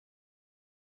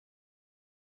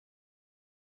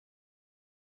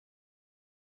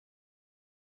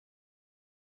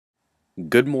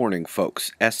Good morning,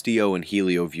 folks. SDO and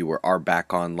HelioViewer are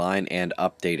back online and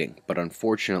updating, but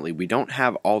unfortunately we don't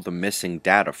have all the missing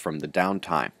data from the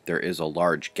downtime. There is a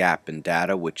large gap in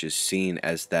data, which is seen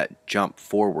as that jump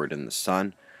forward in the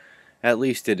sun. At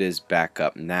least it is back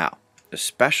up now,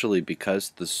 especially because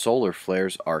the solar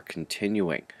flares are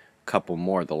continuing. Couple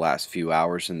more the last few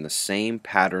hours in the same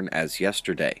pattern as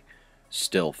yesterday,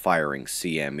 still firing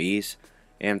CMEs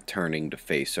and turning to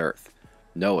face Earth.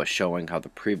 NOAA showing how the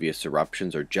previous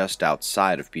eruptions are just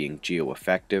outside of being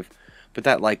geo-effective, but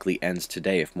that likely ends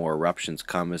today if more eruptions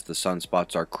come, as the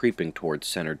sunspots are creeping towards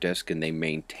center disk and they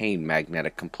maintain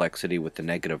magnetic complexity with the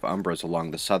negative umbras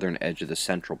along the southern edge of the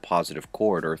central positive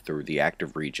corridor through the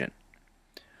active region.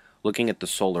 Looking at the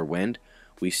solar wind,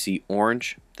 we see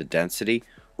orange, the density,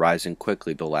 rising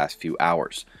quickly the last few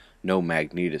hours. No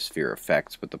magnetosphere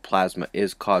effects, but the plasma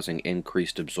is causing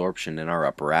increased absorption in our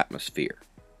upper atmosphere.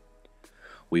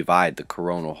 We've eyed the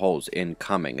coronal holes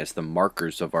incoming as the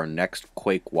markers of our next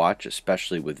quake watch,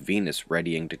 especially with Venus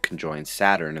readying to conjoin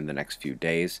Saturn in the next few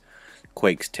days.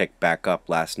 Quakes ticked back up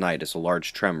last night as a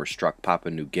large tremor struck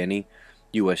Papua New Guinea.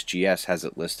 USGS has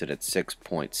it listed at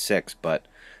 6.6, but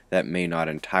that may not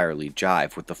entirely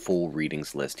jive with the full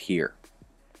readings list here.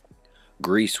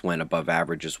 Greece went above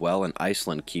average as well, and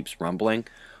Iceland keeps rumbling.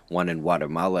 One in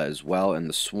Guatemala as well, and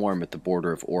the swarm at the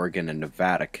border of Oregon and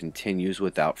Nevada continues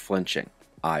without flinching.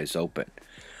 Eyes open.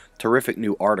 Terrific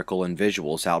new article and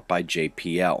visuals out by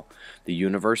JPL. The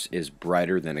universe is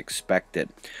brighter than expected.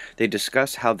 They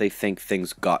discuss how they think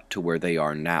things got to where they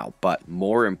are now, but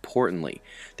more importantly,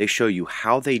 they show you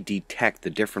how they detect the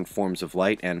different forms of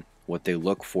light and what they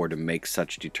look for to make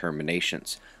such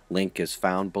determinations. Link is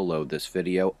found below this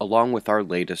video, along with our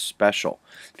latest special.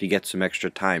 If you get some extra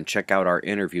time, check out our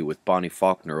interview with Bonnie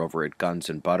Faulkner over at Guns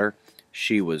and Butter.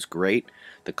 She was great.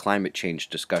 The climate change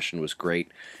discussion was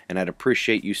great, and I'd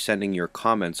appreciate you sending your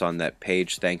comments on that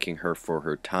page, thanking her for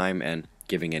her time and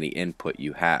giving any input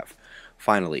you have.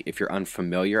 Finally, if you're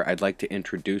unfamiliar, I'd like to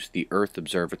introduce the Earth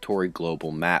Observatory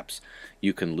Global Maps.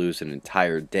 You can lose an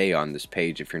entire day on this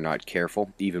page if you're not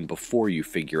careful, even before you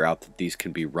figure out that these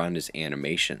can be run as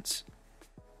animations.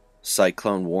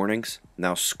 Cyclone warnings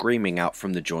now screaming out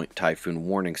from the Joint Typhoon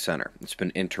Warning Center. It's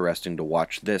been interesting to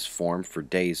watch this form for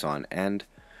days on end.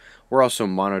 We're also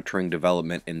monitoring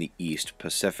development in the East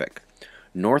Pacific.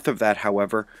 North of that,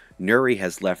 however, Nuri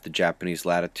has left the Japanese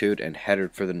latitude and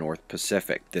headed for the North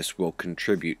Pacific. This will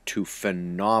contribute to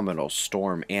phenomenal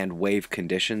storm and wave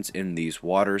conditions in these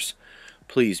waters.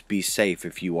 Please be safe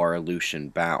if you are Aleutian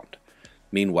bound.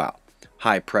 Meanwhile,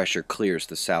 high pressure clears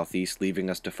the southeast, leaving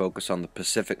us to focus on the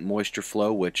Pacific moisture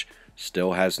flow, which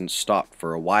still hasn't stopped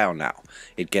for a while now.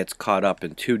 It gets caught up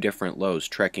in two different lows,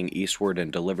 trekking eastward,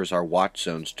 and delivers our watch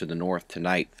zones to the north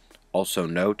tonight. Also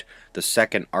note, the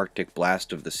second Arctic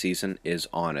blast of the season is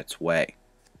on its way.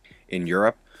 In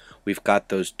Europe, we've got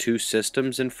those two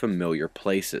systems in familiar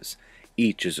places.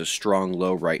 Each is a strong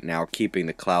low right now, keeping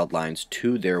the cloud lines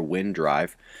to their wind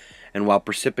drive. And while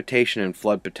precipitation and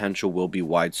flood potential will be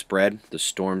widespread, the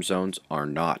storm zones are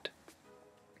not.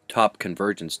 Top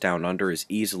convergence down under is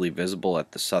easily visible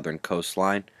at the southern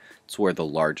coastline. It's where the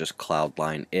largest cloud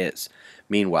line is.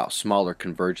 Meanwhile, smaller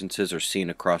convergences are seen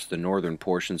across the northern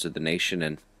portions of the nation,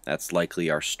 and that's likely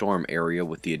our storm area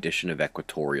with the addition of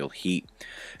equatorial heat.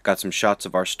 Got some shots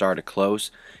of our star to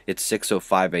close. It's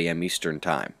 6:05 a.m. Eastern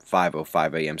Time,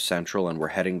 5:05 a.m. Central, and we're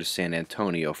heading to San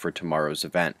Antonio for tomorrow's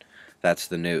event. That's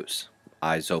the news.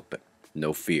 Eyes open.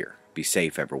 No fear. Be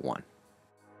safe, everyone.